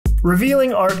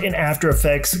Revealing art in After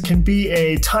Effects can be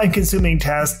a time-consuming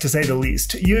task to say the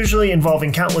least, usually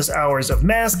involving countless hours of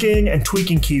masking and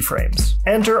tweaking keyframes.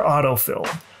 Enter Autofill,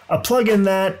 a plugin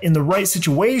that, in the right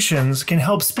situations, can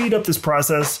help speed up this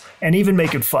process and even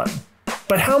make it fun.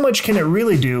 But how much can it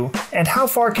really do, and how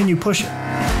far can you push it?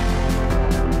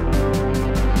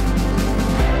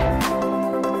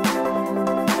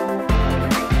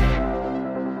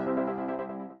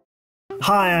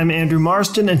 Hi, I'm Andrew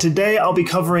Marston, and today I'll be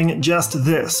covering just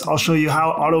this. I'll show you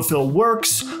how Autofill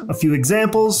works, a few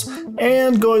examples,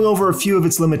 and going over a few of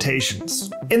its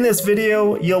limitations. In this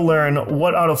video, you'll learn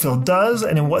what Autofill does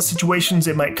and in what situations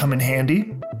it might come in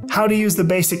handy, how to use the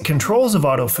basic controls of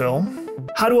Autofill,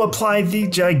 how to apply the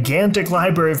gigantic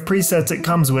library of presets it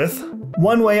comes with,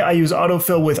 one way I use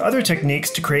Autofill with other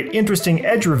techniques to create interesting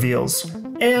edge reveals,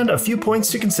 and a few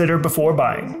points to consider before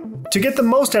buying. To get the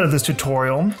most out of this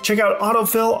tutorial, check out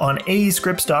Autofill on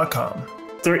aescripts.com.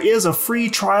 There is a free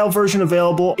trial version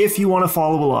available if you want to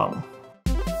follow along.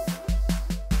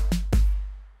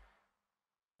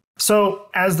 So,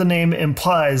 as the name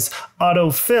implies,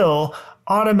 Autofill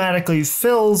automatically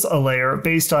fills a layer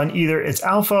based on either its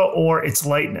alpha or its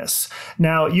lightness.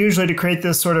 Now, usually to create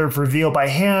this sort of reveal by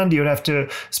hand, you would have to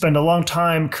spend a long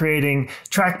time creating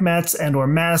track mats and or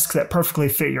masks that perfectly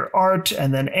fit your art,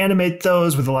 and then animate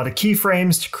those with a lot of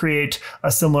keyframes to create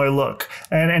a similar look.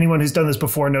 And anyone who's done this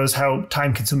before knows how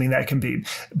time-consuming that can be.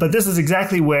 But this is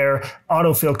exactly where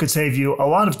Autofill could save you a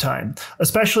lot of time,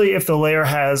 especially if the layer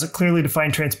has clearly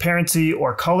defined transparency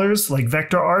or colors like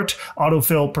vector art.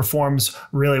 Autofill performs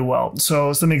really well.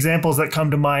 So some examples that come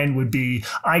to mind would be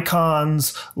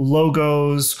icons,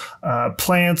 logos,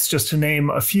 plants, just to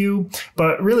name a few.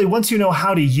 But really, once you know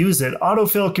how to use it,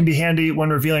 Autofill can be handy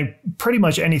when revealing pretty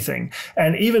much anything.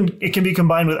 And even it can be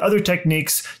combined with other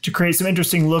techniques to create some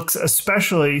interesting looks,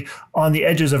 especially on the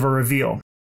edges of a reveal.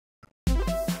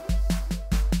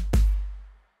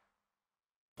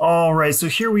 All right, so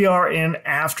here we are in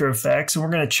After Effects, and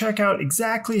we're going to check out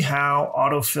exactly how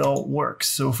Autofill works.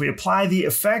 So if we apply the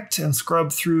effect and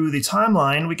scrub through the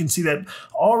timeline, we can see that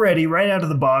already right out of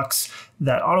the box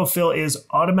that Autofill is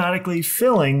automatically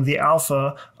filling the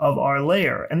alpha of our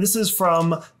layer. And this is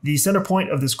from the center point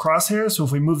of this crosshair. So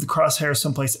if we move the crosshair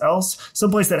someplace else,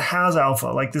 someplace that has alpha,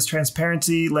 like this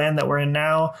transparency land that we're in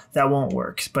now, that won't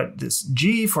work. But this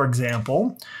G, for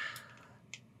example,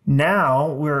 now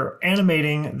we're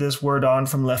animating this word on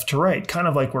from left to right, kind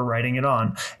of like we're writing it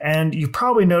on. And you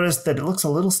probably noticed that it looks a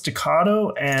little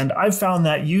staccato, and I've found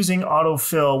that using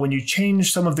Autofill, when you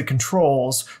change some of the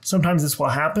controls, sometimes this will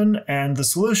happen, and the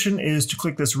solution is to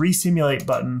click this Resimulate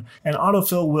button, and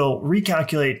Autofill will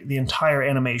recalculate the entire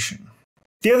animation.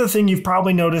 The other thing you've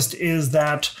probably noticed is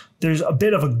that there's a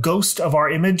bit of a ghost of our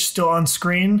image still on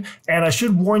screen, and I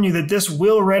should warn you that this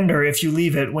will render if you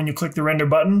leave it when you click the render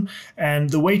button,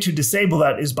 and the way to disable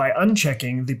that is by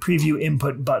unchecking the preview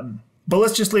input button. But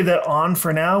let's just leave that on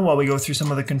for now while we go through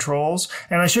some of the controls.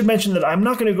 And I should mention that I'm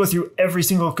not going to go through every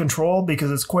single control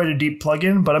because it's quite a deep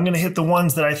plugin, but I'm going to hit the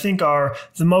ones that I think are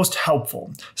the most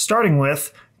helpful, starting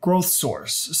with growth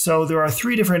source. So there are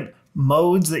three different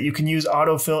modes that you can use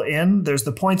Autofill in. There's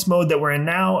the points mode that we're in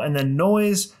now, and then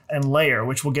noise and layer,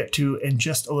 which we'll get to in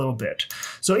just a little bit.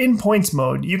 So in points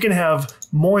mode, you can have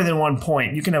more than 1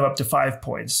 point. You can have up to 5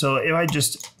 points. So if I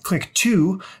just click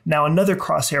 2, now another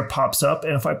crosshair pops up.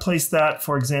 And if I place that,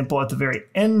 for example, at the very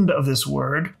end of this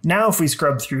word, now if we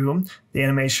scrub through, the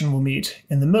animation will meet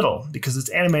in the middle because it's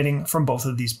animating from both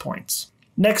of these points.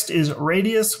 Next is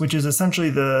radius, which is essentially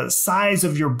the size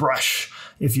of your brush,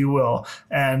 if you will.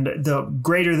 And the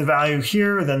greater the value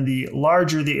here, then the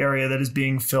larger the area that is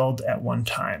being filled at one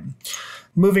time.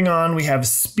 Moving on, we have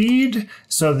speed.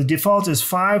 So the default is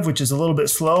 5, which is a little bit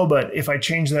slow, but if I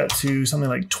change that to something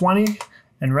like 20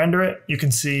 and render it, you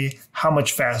can see how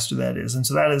much faster that is. And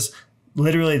so that is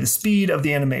literally the speed of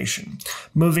the animation.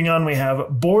 Moving on, we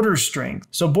have border strength.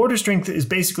 So border strength is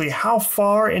basically how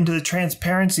far into the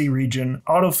transparency region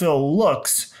Autofill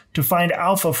looks to find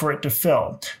alpha for it to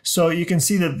fill. So you can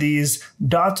see that these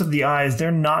dots of the eyes,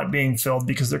 they're not being filled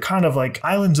because they're kind of like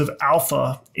islands of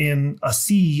alpha in a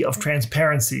sea of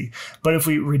transparency. But if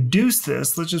we reduce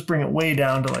this, let's just bring it way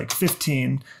down to like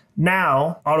 15.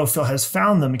 Now Autofill has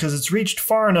found them because it's reached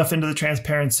far enough into the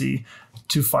transparency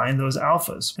to find those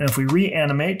alphas. And if we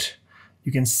reanimate,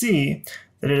 you can see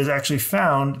that it has actually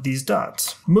found these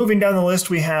dots. Moving down the list,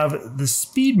 we have the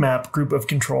speed map group of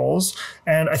controls.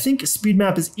 And I think speed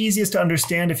map is easiest to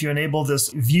understand if you enable this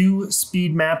view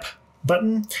speed map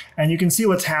button, and you can see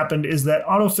what's happened is that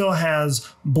Autofill has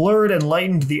blurred and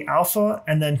lightened the alpha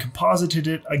and then composited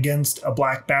it against a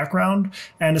black background.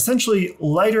 And essentially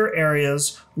lighter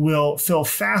areas will fill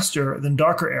faster than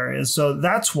darker areas. So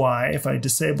that's why if I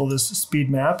disable this speed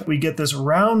map, we get this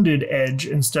rounded edge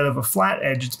instead of a flat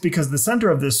edge. It's because the center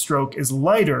of this stroke is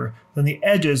lighter than the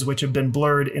edges, which have been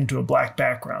blurred into a black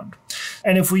background.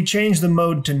 And if we change the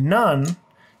mode to none,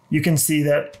 you can see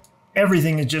that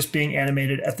everything is just being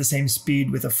animated at the same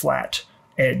speed with a flat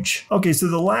edge. Okay, so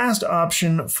the last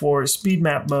option for speed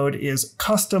map mode is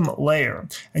custom layer.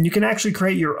 And you can actually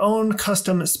create your own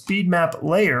custom speed map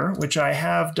layer, which I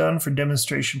have done for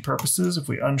demonstration purposes. If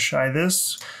we unshy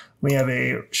this, we have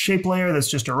a shape layer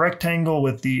that's just a rectangle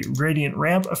with the gradient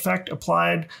ramp effect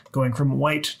applied, going from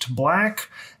white to black.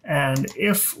 And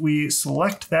if we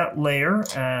select that layer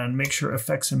and make sure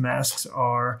effects and masks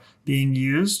are being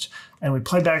used, and we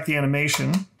play back the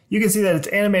animation, you can see that it's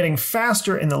animating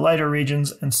faster in the lighter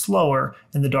regions and slower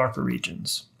in the darker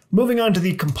regions. Moving on to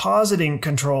the compositing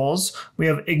controls, we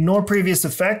have ignore previous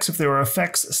effects if there are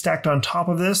effects stacked on top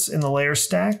of this in the layer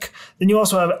stack. Then you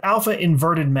also have alpha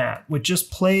inverted matte, which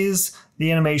just plays the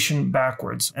animation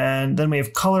backwards. And then we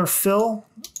have color fill,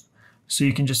 so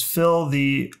you can just fill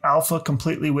the alpha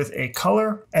completely with a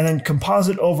color, and then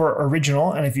composite over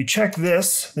original. And if you check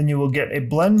this, then you will get a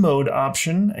blend mode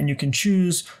option, and you can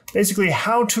choose basically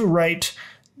how to write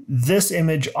this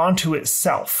image onto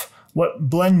itself. What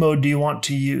blend mode do you want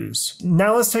to use?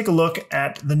 Now let's take a look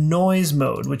at the noise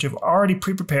mode, which I've already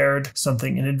pre-prepared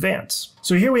something in advance.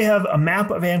 So here we have a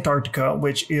map of Antarctica,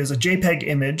 which is a JPEG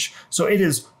image. So it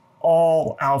is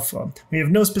all alpha. We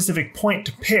have no specific point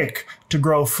to pick to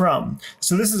grow from.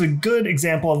 So this is a good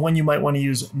example of when you might want to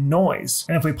use noise.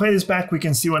 And if we play this back, we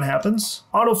can see what happens.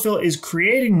 Autofill is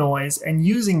creating noise and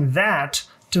using that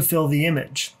to fill the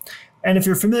image. And if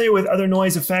you're familiar with other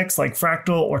noise effects like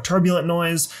fractal or turbulent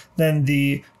noise, then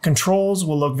the controls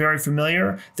will look very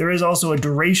familiar. There is also a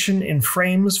duration in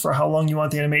frames for how long you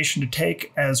want the animation to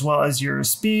take, as well as your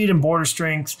speed and border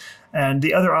strength. And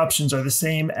the other options are the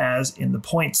same as in the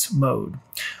points mode.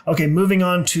 Okay, moving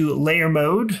on to layer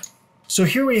mode. So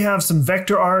here we have some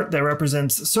vector art that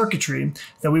represents circuitry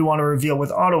that we want to reveal with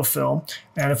autofill.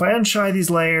 And if I unshy these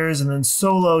layers and then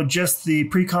solo just the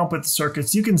pre-comp with the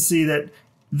circuits, you can see that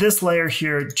this layer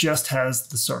here just has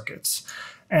the circuits.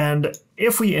 And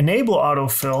if we enable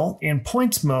autofill in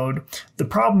points mode, the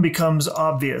problem becomes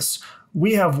obvious.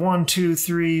 We have 1, 2,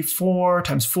 3, 4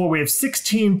 times 4. We have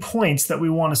 16 points that we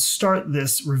want to start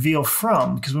this reveal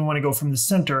from because we want to go from the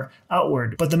center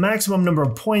outward. But the maximum number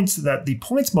of points that the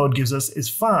points mode gives us is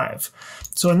 5.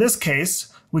 So in this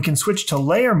case, we can switch to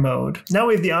layer mode. Now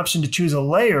we have the option to choose a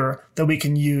layer that we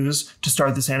can use to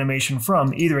start this animation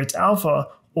from. Either it's alpha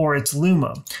or it's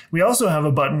Luma. We also have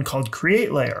a button called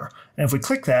Create Layer. And if we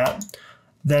click that,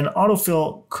 then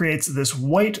Autofill creates this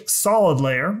white solid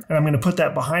layer. And I'm going to put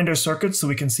that behind our circuit so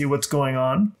we can see what's going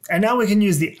on. And now we can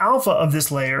use the alpha of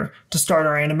this layer to start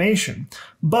our animation.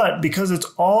 But because it's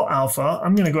all alpha,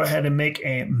 I'm going to go ahead and make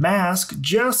a mask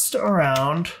just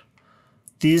around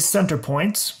these center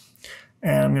points.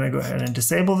 And I'm going to go ahead and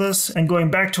disable this. And going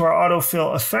back to our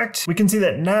autofill effect, we can see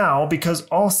that now, because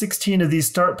all 16 of these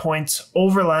start points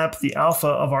overlap the alpha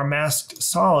of our masked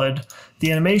solid,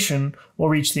 the animation will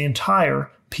reach the entire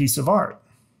piece of art.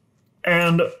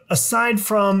 And aside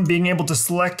from being able to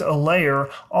select a layer,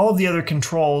 all of the other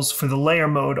controls for the layer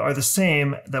mode are the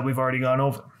same that we've already gone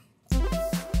over.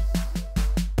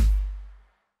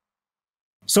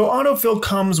 So Autofill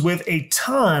comes with a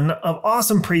ton of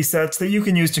awesome presets that you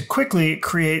can use to quickly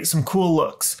create some cool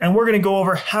looks. And we're going to go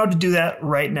over how to do that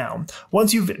right now.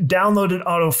 Once you've downloaded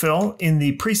Autofill, in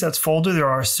the presets folder, there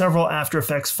are several After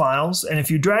Effects files. And if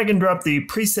you drag and drop the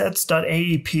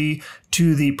presets.aep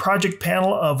to the project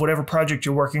panel of whatever project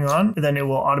you're working on, then it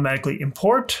will automatically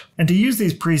import. And to use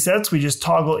these presets, we just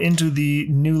toggle into the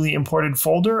newly imported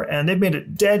folder, and they've made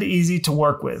it dead easy to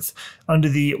work with. Under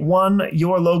the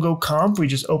Your Logo comp, we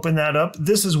just open that up.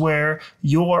 This is where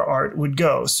your art would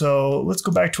go. So let's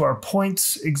go back to our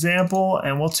points example,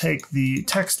 and we'll take the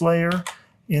text layer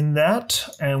in that,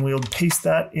 and we'll paste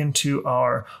that into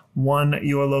our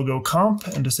Your Logo comp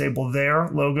and disable their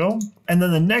logo. And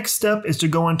then the next step is to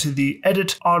go into the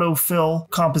Edit Autofill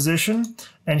composition.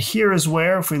 And here is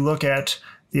where, if we look at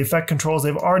the effect controls,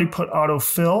 they've already put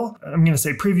autofill. I'm going to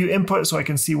say preview input so I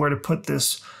can see where to put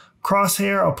this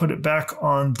crosshair. I'll put it back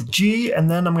on the G, and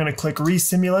then I'm going to click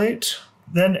resimulate.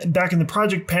 Then back in the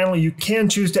project panel, you can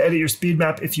choose to edit your speed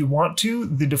map if you want to.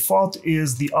 The default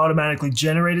is the automatically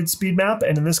generated speed map,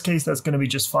 and in this case, that's going to be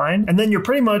just fine. And then you're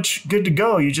pretty much good to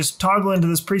go. You just toggle into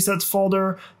this presets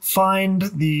folder, find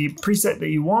the preset that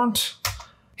you want,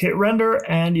 hit render,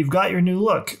 and you've got your new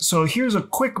look. So here's a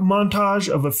quick montage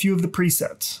of a few of the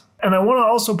presets. And I want to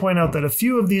also point out that a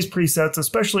few of these presets,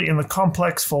 especially in the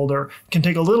complex folder, can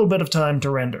take a little bit of time to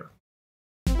render.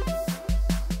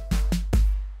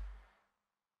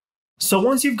 So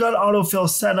once you've got Autofill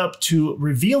set up to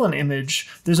reveal an image,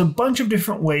 there's a bunch of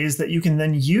different ways that you can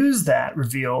then use that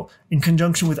reveal in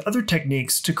conjunction with other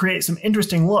techniques to create some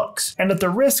interesting looks. And at the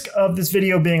risk of this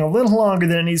video being a little longer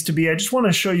than it needs to be, I just want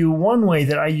to show you one way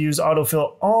that I use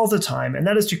Autofill all the time, and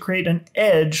that is to create an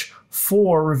edge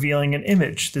for revealing an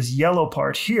image, this yellow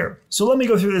part here. So let me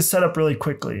go through this setup really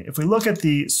quickly. If we look at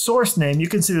the source name, you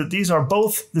can see that these are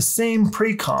both the same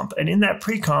pre-comp, and in that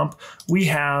pre-comp, we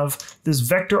have this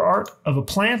vector art of a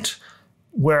plant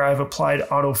where I've applied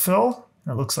Autofill.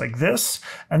 It looks like this.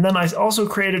 And then I also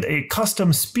created a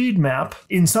custom speed map.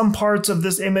 In some parts of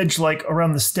this image, like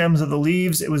around the stems of the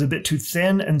leaves, it was a bit too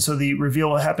thin, and so the reveal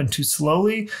will happen too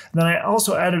slowly. And then I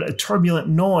also added a turbulent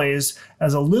noise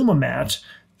as a luma mat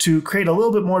to create a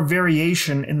little bit more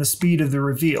variation in the speed of the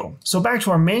reveal. So back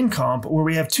to our main comp, where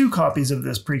we have two copies of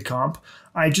this pre-comp,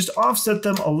 I just offset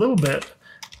them a little bit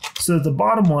so that the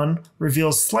bottom one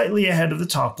reveals slightly ahead of the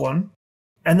top one.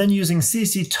 And then using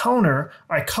CC Toner,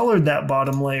 I colored that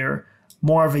bottom layer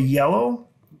more of a yellow,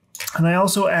 and I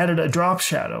also added a drop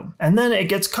shadow. And then it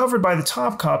gets covered by the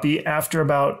top copy after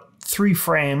about 3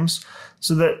 frames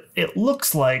so that it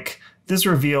looks like this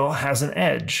reveal has an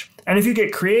edge. And if you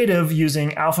get creative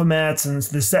using alpha mats and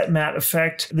the set matte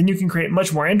effect, then you can create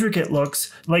much more intricate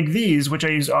looks like these, which I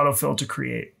use Autofill to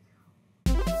create.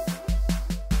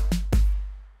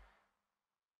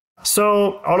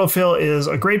 So Autofill is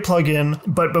a great plugin,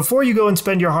 but before you go and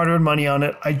spend your hard-earned money on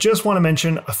it, I just want to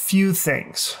mention a few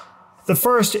things. The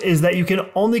first is that you can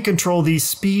only control the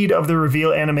speed of the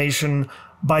reveal animation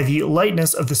by the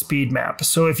lightness of the speed map.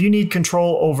 So if you need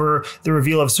control over the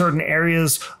reveal of certain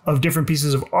areas of different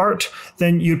pieces of art,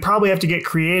 then you'd probably have to get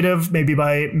creative, maybe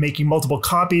by making multiple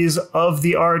copies of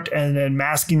the art and then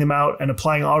masking them out and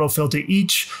applying autofill to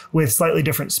each with slightly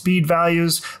different speed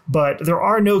values. But there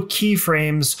are no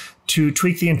keyframes to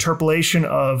tweak the interpolation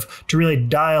of to really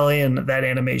dial in that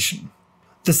animation.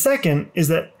 The second is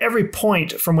that every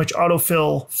point from which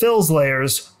autofill fills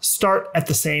layers start at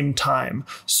the same time.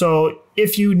 So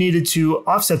if you needed to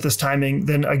offset this timing,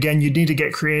 then again, you'd need to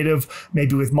get creative,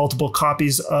 maybe with multiple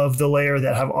copies of the layer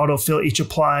that have autofill each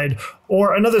applied.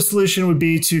 Or another solution would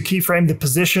be to keyframe the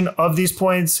position of these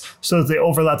points so that they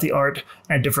overlap the art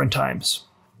at different times.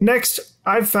 Next,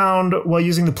 I've found while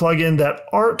using the plugin that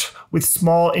art with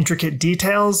small intricate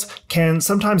details can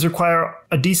sometimes require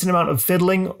a decent amount of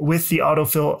fiddling with the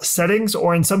autofill settings,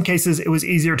 or in some cases it was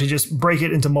easier to just break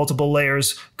it into multiple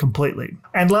layers completely.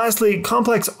 And lastly,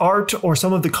 complex art or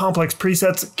some of the complex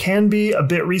presets can be a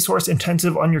bit resource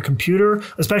intensive on your computer,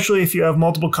 especially if you have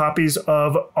multiple copies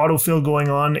of autofill going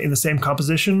on in the same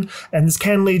composition, and this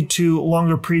can lead to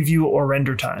longer preview or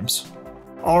render times.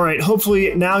 All right,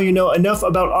 hopefully now you know enough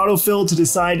about autofill to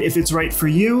decide if it's right for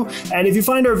you. And if you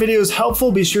find our videos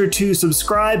helpful, be sure to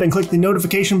subscribe and click the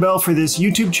notification bell for this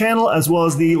YouTube channel, as well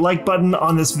as the like button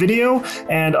on this video.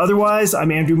 And otherwise,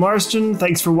 I'm Andrew Marston.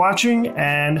 Thanks for watching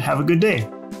and have a good day.